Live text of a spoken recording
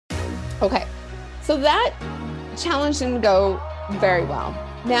Okay, so that challenge didn't go very well.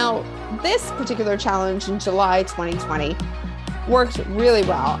 Now, this particular challenge in July 2020 worked really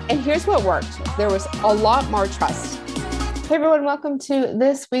well. And here's what worked. There was a lot more trust. Hey everyone, welcome to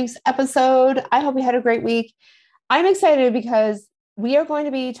this week's episode. I hope you had a great week. I'm excited because we are going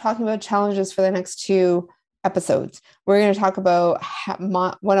to be talking about challenges for the next 2 episodes. We're going to talk about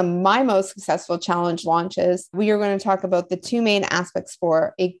one of my most successful challenge launches. We are going to talk about the 2 main aspects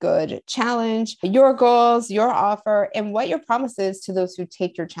for a good challenge, your goals, your offer, and what your promise is to those who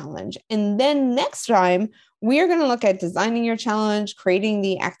take your challenge. And then next time, we are going to look at designing your challenge, creating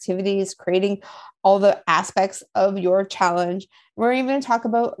the activities, creating all the aspects of your challenge. We're even going to talk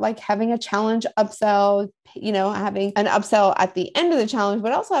about like having a challenge upsell, having an upsell at the end of the challenge,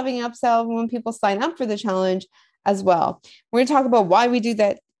 but also having an upsell when people sign up for the challenge as well. We're going to talk about why we do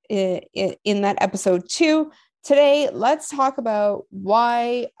that in that episode 2. Today, let's talk about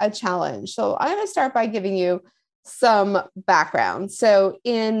why a challenge. So I'm going to start by giving you some background. So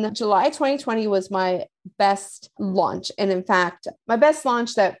in July 2020 was my best launch. And in fact, my best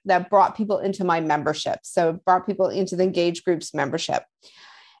launch that brought people into my membership. So brought people into the Engage Groups membership.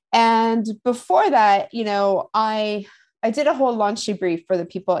 And before that, I did a whole launch debrief for the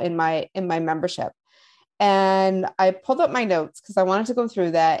people in my membership. And I pulled up my notes because I wanted to go through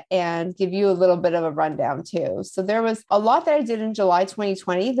that and give you a little bit of a rundown too. So there was a lot that I did in July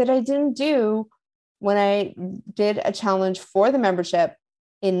 2020 that I didn't do when I did a challenge for the membership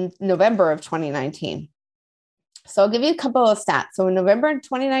in November of 2019. So I'll give you a couple of stats. So in November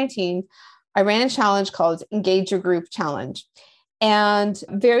 2019, I ran a challenge called Engage Your Group Challenge. And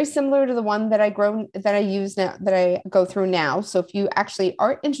very similar to the one that I use now, that I go through now. So if you actually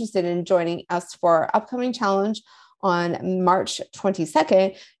are interested in joining us for our upcoming challenge on March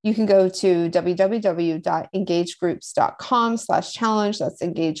 22nd, you can go to www.engagegroups.com/challenge. That's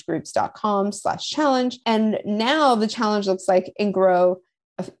engagegroups.com/challenge. And now the challenge looks like grow,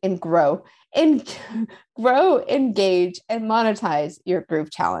 engage, and monetize your group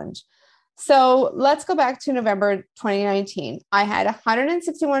challenge. So let's go back to November 2019. I had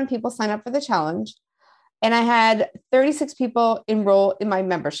 161 people sign up for the challenge, and I had 36 people enroll in my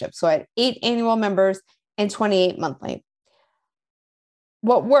membership. So I had 8 annual members and 28 monthly.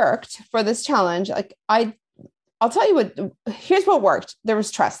 What worked for this challenge, I'll tell you here's what worked. There was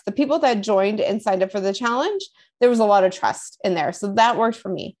trust. The people that joined and signed up for the challenge, there was a lot of trust in there. So that worked for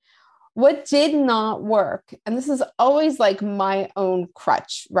me. What did not work, and this is always like my own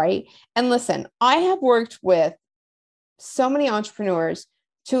crutch, right? And listen, I have worked with so many entrepreneurs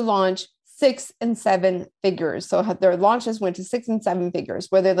to launch 6 and 7 figures. So their launches went to 6 and 7 figures,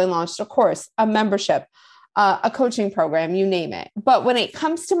 whether they launched a course, a membership, a coaching program, you name it. But when it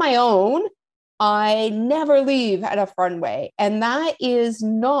comes to my own, I never leave enough runway. And that is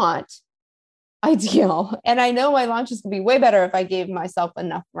not ideal. And I know my launches could be way better if I gave myself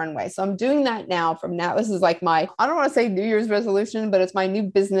enough runway. So I'm doing that now from now. This is like I don't want to say New Year's resolution, but it's my new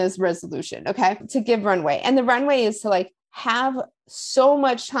business resolution. Okay. To give runway. And the runway is to have so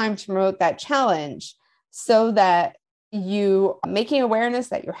much time to promote that challenge so that you making awareness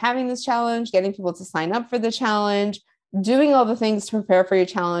that you're having this challenge, getting people to sign up for the challenge, doing all the things to prepare for your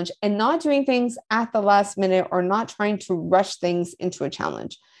challenge, and not doing things at the last minute or not trying to rush things into a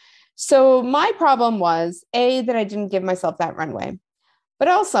challenge. So my problem was that I didn't give myself that runway, but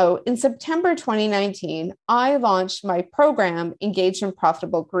also in September 2019, I launched my program, Engaged in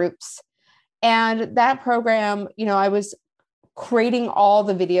Profitable Groups. And that program, I was creating all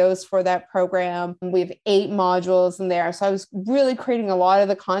the videos for that program. We have 8 modules in there. So I was really creating a lot of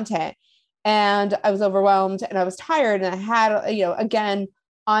the content, and I was overwhelmed and I was tired, and I had, again,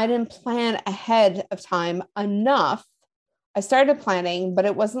 I didn't plan ahead of time enough. I started planning, but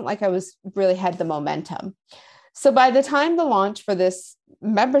it wasn't like I really had the momentum. So by the time the launch for this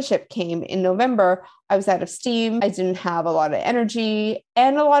membership came in November, I was out of steam. I didn't have a lot of energy,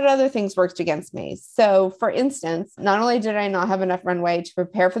 and a lot of other things worked against me. So for instance, not only did I not have enough runway to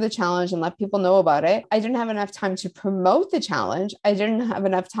prepare for the challenge and let people know about it, I didn't have enough time to promote the challenge. I didn't have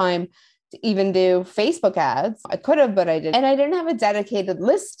enough time to even do Facebook ads. I could have, but I didn't. And I didn't have a dedicated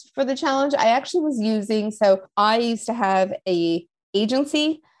list for the challenge. I used to have an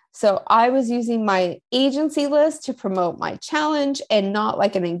agency. So I was using my agency list to promote my challenge, and not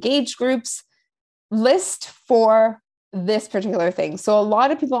like an Engage Groups list for this particular thing. So a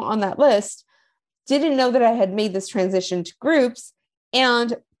lot of people on that list didn't know that I had made this transition to groups,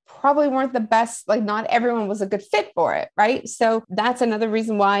 and probably weren't the best, not everyone was a good fit for it, right? So that's another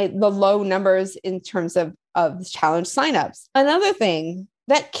reason why the low numbers in terms of challenge signups. Another thing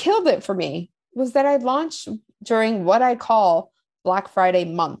that killed it for me was that I launched during what I call Black Friday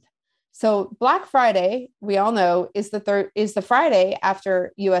month. So Black Friday, we all know, is the Friday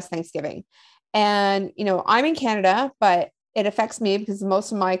after US Thanksgiving. And, I'm in Canada, but it affects me because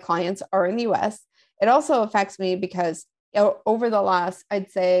most of my clients are in the US. It also affects me because over the last,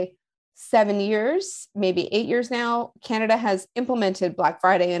 I'd say 7 years, maybe 8 years now, Canada has implemented Black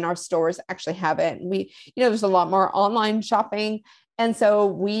Friday and our stores actually have it. And there's a lot more online shopping. And so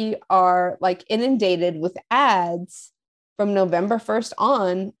we are like inundated with ads from November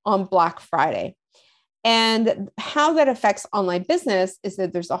 1st on Black Friday. And how that affects online business is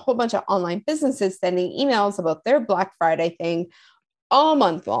that there's a whole bunch of online businesses sending emails about their Black Friday thing all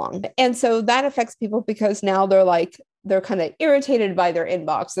month long. And so that affects people because now they're kind of irritated by their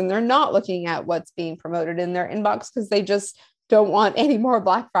inbox and they're not looking at what's being promoted in their inbox because they just don't want any more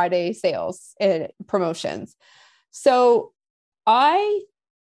Black Friday sales and promotions. So I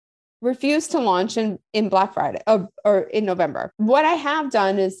refuse to launch in Black Friday or in November. What I have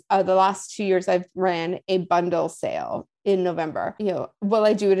done is the last 2 years, I've ran a bundle sale in November. Will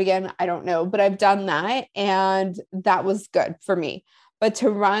I do it again? I don't know, but I've done that and that was good for me. But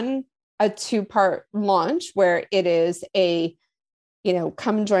to run a 2-part launch where it is a,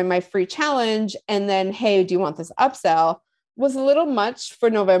 come and join my free challenge and then, hey, do you want this upsell, was a little much for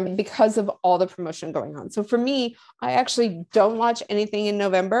November because of all the promotion going on. So for me, I actually don't launch anything in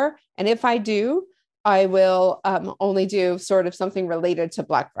November. And if I do, I will only do sort of something related to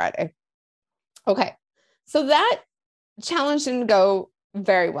Black Friday. Okay. So that challenge didn't go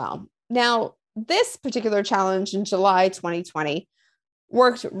very well. Now, this particular challenge in July 2020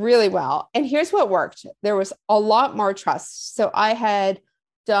 worked really well. And here's what worked. There was a lot more trust. So I'd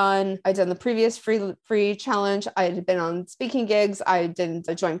done the previous free challenge. I had been on speaking gigs. I did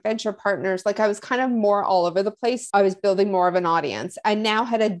joint venture partners. Like I was kind of more all over the place. I was building more of an audience. I now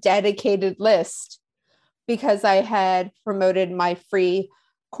had a dedicated list because I had promoted my free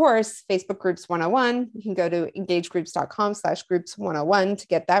course, Facebook Groups 101. You can go to engagegroups.com/groups101 to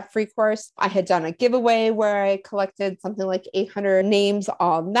get that free course. I had done a giveaway where I collected something like 800 names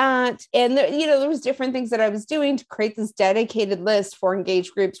on that. And there was different things that I was doing to create this dedicated list for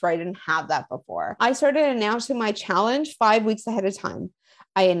engaged groups where I didn't have that before. I started announcing my challenge 5 weeks ahead of time.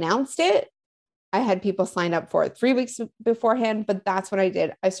 I announced it. I had people sign up for it 3 weeks beforehand, but that's what I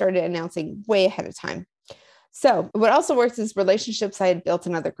did. I started announcing way ahead of time. So what also works is relationships I had built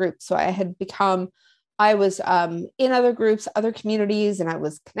in other groups. So I was in other groups, other communities, and I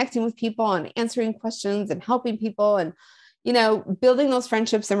was connecting with people and answering questions and helping people and, building those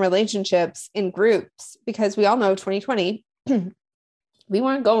friendships and relationships in groups, because we all know 2020, we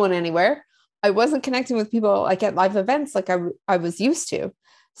weren't going anywhere. I wasn't connecting with people like at live events like I was used to.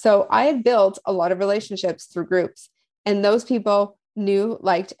 So I had built a lot of relationships through groups, and those people knew,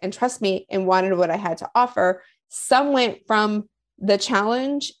 liked, and trust me and wanted what I had to offer. Some went from the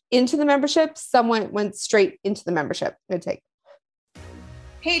challenge into the membership. Some went straight into the membership. Good take.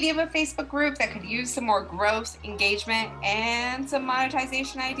 Hey, do you have a Facebook group that could use some more growth, engagement, and some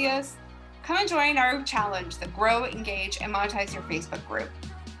monetization ideas? Come and join our challenge, the Grow, Engage, and Monetize Your Facebook group.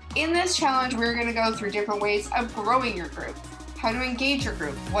 In this challenge, we're going to go through different ways of growing your group, how to engage your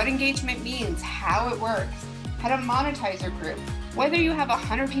group, what engagement means, how it works, how to monetize your group, whether you have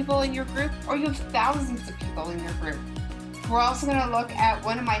 100 people in your group or you have thousands of people in your group. We're also going to look at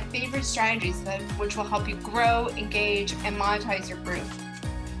one of my favorite strategies which will help you grow, engage, and monetize your group.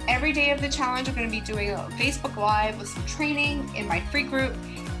 Every day of the challenge, I'm going to be doing a Facebook Live with some training in my free group,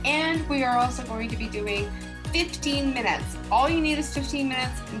 and we are also going to be doing 15 minutes. All you need is 15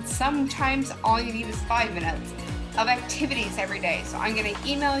 minutes, and sometimes all you need is 5 minutes of activities every day. So I'm going to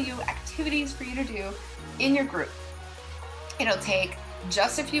email you activities for you to do in your group. It'll take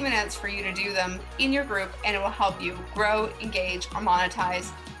just a few minutes for you to do them in your group, and it will help you grow, engage, or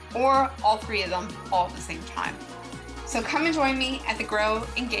monetize, or all three of them all at the same time. So come and join me at the Grow,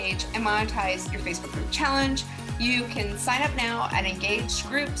 Engage, and Monetize Your Facebook Group Challenge. You can sign up now at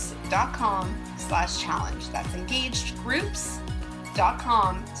engagegroups.com/challenge. That's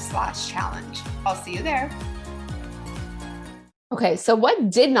engagegroups.com/challenge. I'll see you there. Okay, so what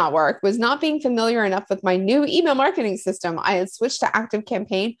did not work was not being familiar enough with my new email marketing system. I had switched to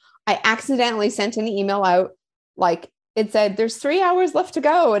ActiveCampaign. I accidentally sent an email out, like it said, there's 3 hours left to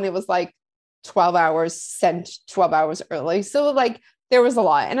go. And it was like 12 hours sent 12 hours early. So like there was a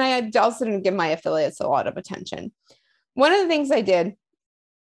lot. And I also didn't give my affiliates a lot of attention. One of the things I did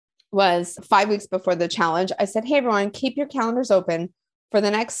was 5 weeks before the challenge, I said, hey, everyone, keep your calendars open for the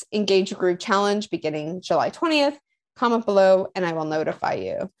next Engage Group Challenge beginning July 20th. Comment below and I will notify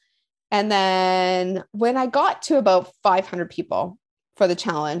you. And then when I got to about 500 people for the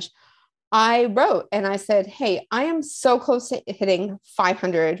challenge, I wrote and I said, hey, I am so close to hitting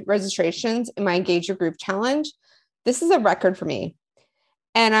 500 registrations in my Engage Your Group challenge. This is a record for me.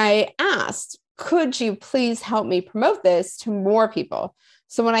 And I asked, could you please help me promote this to more people?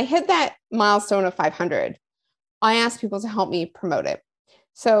 So when I hit that milestone of 500, I asked people to help me promote it.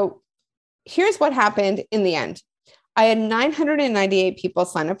 So here's what happened in the end. I had 998 people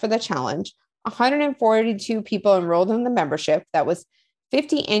sign up for the challenge, 142 people enrolled in the membership. That was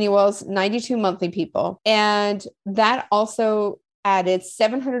 50 annuals, 92 monthly people. And that also added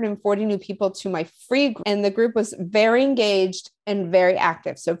 740 new people to my free group. And the group was very engaged and very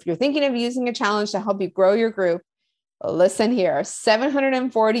active. So if you're thinking of using a challenge to help you grow your group, listen here,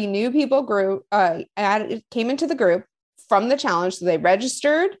 740 new people came into the group from the challenge. So they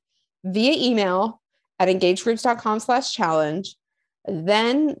registered via email at engagegroups.com/challenge.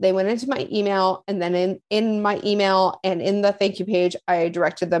 Then they went into my email, and then in my email and in the thank you page, I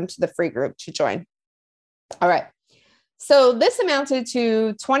directed them to the free group to join. All right. So this amounted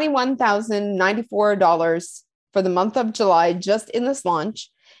to $21,094 for the month of July, just in this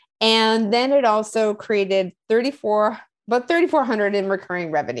launch. And then it also created about $3,400 in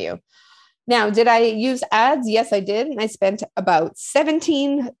recurring revenue. Now, did I use ads? Yes, I did. And I spent about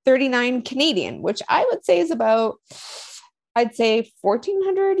 $1,739 Canadian, which I would say is about, I'd say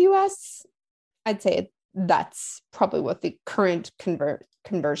 $1,400 US. I'd say that's probably what the current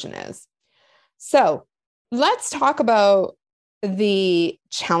conversion is. So let's talk about the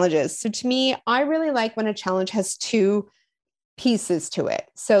challenges. So to me, I really like when a challenge has two pieces to it.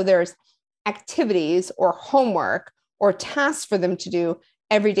 So there's activities or homework or tasks for them to do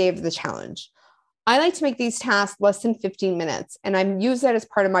every day of the challenge. I like to make these tasks less than 15 minutes, and I use that as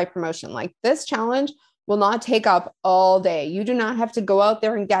part of my promotion. Like, this challenge will not take up all day. You do not have to go out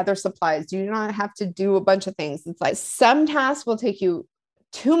there and gather supplies. You do not have to do a bunch of things. It's like some tasks will take you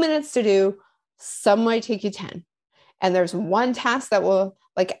 2 minutes to do. Some might take you 10. And there's one task that will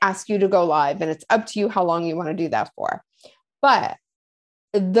ask you to go live, and it's up to you how long you want to do that for. But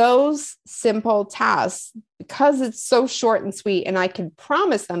those simple tasks, because it's so short and sweet, and I can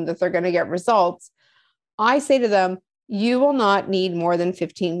promise them that they're going to get results, I say to them, you will not need more than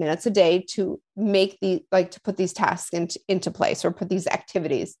 15 minutes a day to make to put these tasks into place, or put these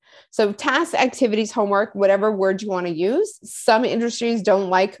activities. So tasks, activities, homework, whatever word you want to use. Some industries don't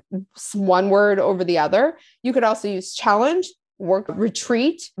like one word over the other. You could also use challenge, work,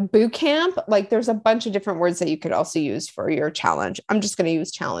 retreat, boot camp. There's a bunch of different words that you could also use for your challenge. I'm just going to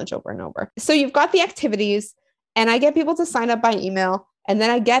use challenge over and over. So you've got the activities, and I get people to sign up by email, and then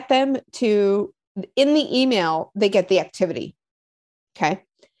I get them to, in the email, they get the activity. Okay.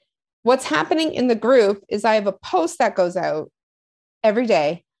 What's happening in the group is I have a post that goes out every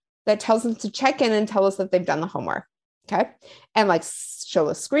day that tells them to check in and tell us that they've done the homework. Okay. And show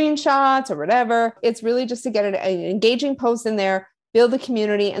us screenshots or whatever. It's really just to get an engaging post in there, build a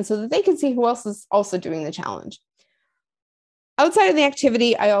community, and so that they can see who else is also doing the challenge. Outside of the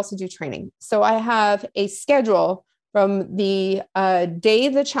activity, I also do training. So I have a schedule from the day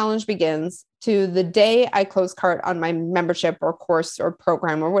the challenge begins to the day I close cart on my membership or course or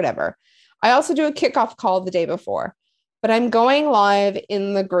program or whatever. I also do a kickoff call the day before, but I'm going live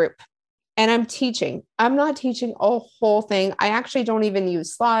in the group. And I'm teaching. I'm not teaching a whole thing. I actually don't even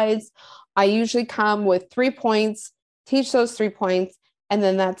use slides. I usually come with 3 points, teach those 3 points, and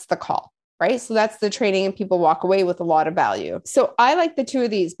then that's the call, right? So that's the training, and people walk away with a lot of value. So I like the two of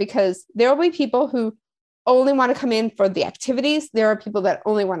these because there will be people who only want to come in for the activities. There are people that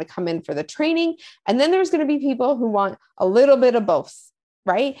only want to come in for the training. And then there's going to be people who want a little bit of both,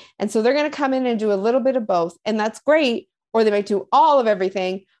 right? And so they're going to come in and do a little bit of both. And that's great. Or they might do all of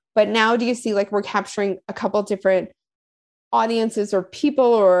everything. But now do you see we're capturing a couple different audiences or people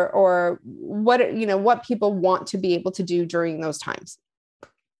or what people want to be able to do during those times.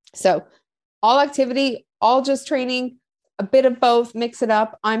 So all activity, all just training, a bit of both, mix it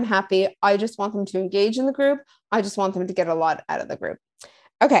up. I'm happy. I just want them to engage in the group. I just want them to get a lot out of the group.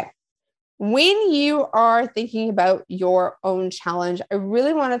 Okay. When you are thinking about your own challenge, I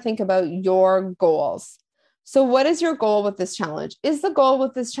really want to think about your goals. So what is your goal with this challenge? Is the goal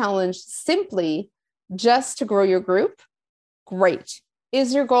with this challenge simply just to grow your group? Great.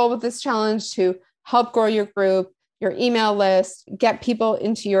 Is your goal with this challenge to help grow your group, your email list, get people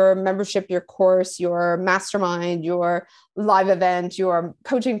into your membership, your course, your mastermind, your live event, your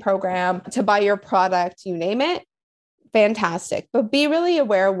coaching program, to buy your product, you name it? Fantastic. But be really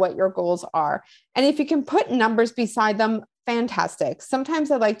aware of what your goals are. And if you can put numbers beside them, fantastic. Sometimes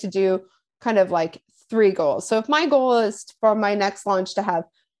I like to do kind of 3 goals. So if my goal is for my next launch to have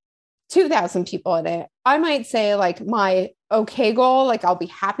 2,000 people in it. I might say like my okay goal, like I'll be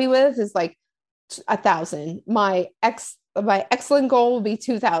happy with, is like 1,000. My excellent goal will be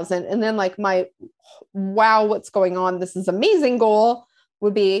 2,000. And then like my wow, what's going on, this is amazing goal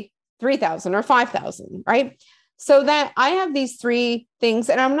would be 3,000 or 5,000, right? So that I have these three things,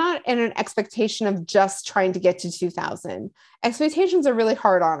 and I'm not in an expectation of just trying to get to 2,000. Expectations are really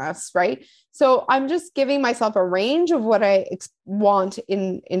hard on us, right? So I'm just giving myself a range of what I want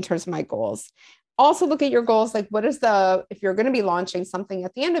in terms of my goals. Also look at your goals. Like if you're going to be launching something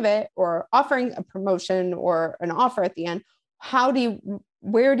at the end of it, or offering a promotion or an offer at the end,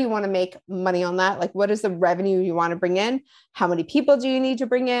 where do you want to make money on that? Like, what is the revenue you want to bring in? How many people do you need to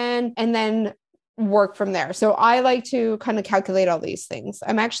bring in? And then work from there. So I like to kind of calculate all these things.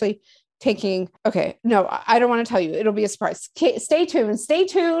 I'm actually no, I don't want to tell you. It'll be a surprise. Stay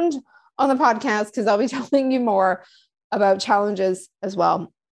tuned on the podcast, because I'll be telling you more about challenges as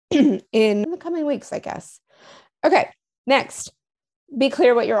well in the coming weeks, I guess. Okay. Next, be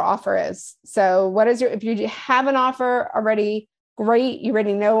clear what your offer is. So if you have an offer already, great. You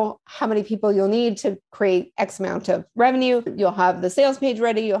already know how many people you'll need to create X amount of revenue. You'll have the sales page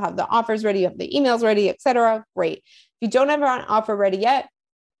ready. You'll have the offers ready. You have the emails ready, etc. Great. If you don't have an offer ready yet,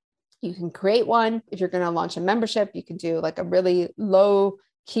 you can create one. If you're going to launch a membership, you can do like a really low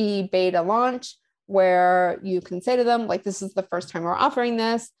key beta launch where you can say to them, like, this is the first time we're offering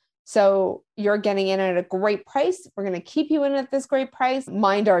this. So you're getting in at a great price. We're going to keep you in at this great price.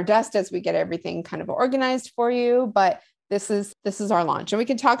 Mind our dust as we get everything kind of organized for you. But this is our launch. And we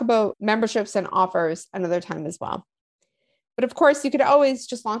can talk about memberships and offers another time as well. But of course, you could always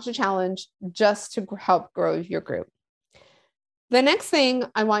just launch a challenge just to help grow your group. The next thing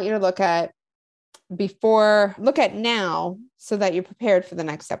I want you to look at now, so that you're prepared for the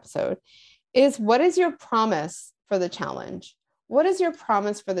next episode, is what is your promise for the challenge? What is your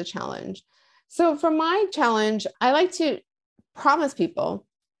promise for the challenge? So for my challenge, I like to promise people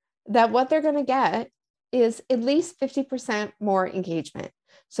that what they're going to get is at least 50% more engagement.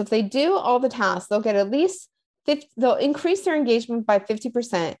 So if they do all the tasks, they'll get at least they'll increase their engagement by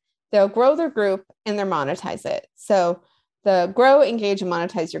 50%. They'll grow their group and they'll monetize it. So the Grow, Engage, and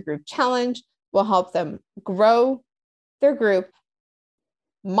Monetize Your Group Challenge will help them grow their group,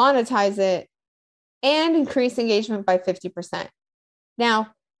 monetize it, and increase engagement by 50%. Now,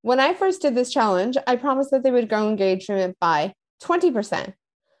 when I first did this challenge, I promised that they would grow engagement by 20%.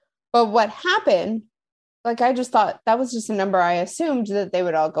 But what happened, like, I just thought that was just a number I assumed that they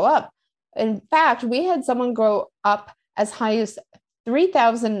would all go up. In fact, we had someone grow up as high as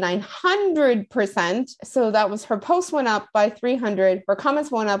 3,900%. So that was, her posts went up by 300, her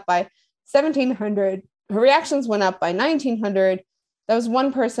comments went up by 1,700, her reactions went up by 1,900. That was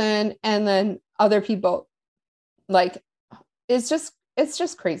one person. And then other people, like, it's just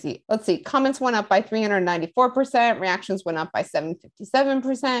crazy. Let's see. Comments went up by 394%. Reactions went up by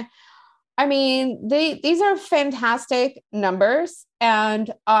 757%. I mean, these are fantastic numbers.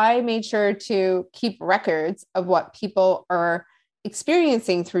 And I made sure to keep records of what people are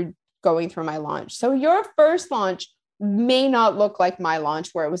experiencing through going through my launch. So your first launch may not look like my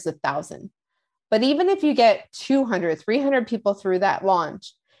launch where it was 1,000. But even if you get 200, 300 people through that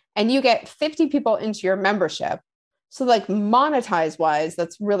launch and you get 50 people into your membership, so like monetize wise,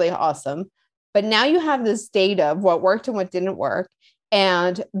 that's really awesome. But now you have this data of what worked and what didn't work.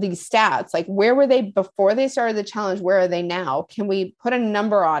 And these stats, like, where were they before they started the challenge? Where are they now? Can we put a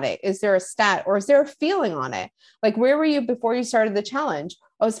number on it? Is there a stat or is there a feeling on it? Like, where were you before you started the challenge?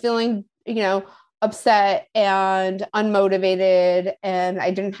 I was feeling, upset and unmotivated, and I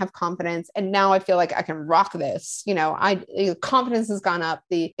didn't have confidence. And now I feel like I can rock this. Confidence has gone up,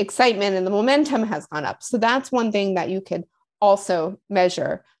 the excitement and the momentum has gone up. So that's one thing that you could also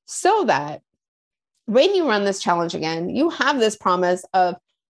measure, so that when you run this challenge again, you have this promise of,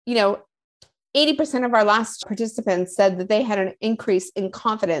 80% of our last participants said that they had an increase in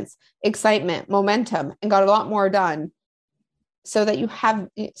confidence, excitement, momentum, and got a lot more done. So do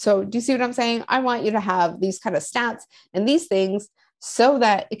you see what I'm saying? I want you to have these kind of stats and these things so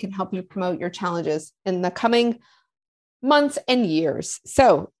that it can help you promote your challenges in the coming months and years.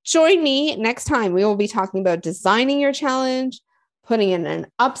 So join me next time. We will be talking about designing your challenge, putting in an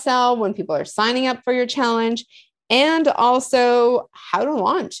upsell when people are signing up for your challenge, and also how to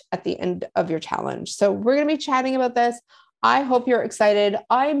launch at the end of your challenge. So we're going to be chatting about this. I hope you're excited.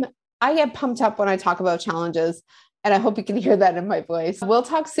 I get pumped up when I talk about challenges, and I hope you can hear that in my voice. We'll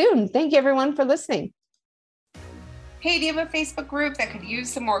talk soon. Thank you, everyone, for listening. Hey, do you have a Facebook group that could use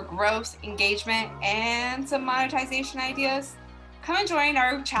some more growth, engagement, and some monetization ideas? Come and join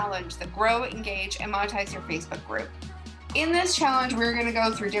our challenge, the Grow, Engage, and Monetize Your Facebook group. In this challenge, we're going to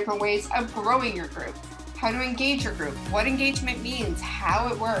go through different ways of growing your group, how to engage your group, what engagement means, how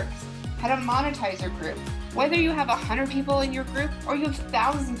it works, how to monetize your group, whether you have 100 people in your group or you have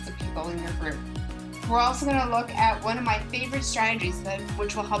thousands of people in your group. We're also going to look at one of my favorite strategies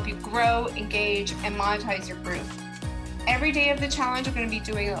which will help you grow, engage, and monetize your group. Every day of the challenge, I'm going to be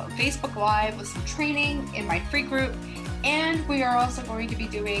doing a Facebook Live with some training in my free group, and we are also going to be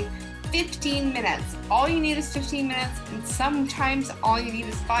doing 15 minutes. All you need is 15 minutes, and sometimes all you need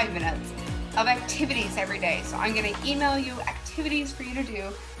is 5 minutes of activities every day. So I'm going to email you activities for you to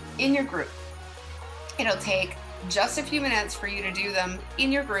do in your group. It'll take just a few minutes for you to do them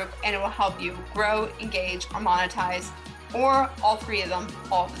in your group, and it will help you grow, engage, or monetize, or all three of them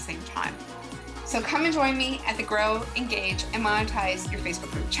all at the same time. So come and join me at the Grow, Engage, and Monetize Your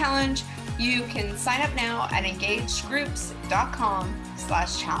Facebook Group Challenge. You can sign up now at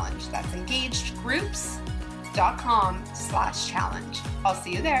engagedgroups.com/challenge. That's engagedgroups.com/challenge. I'll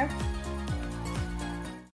see you there.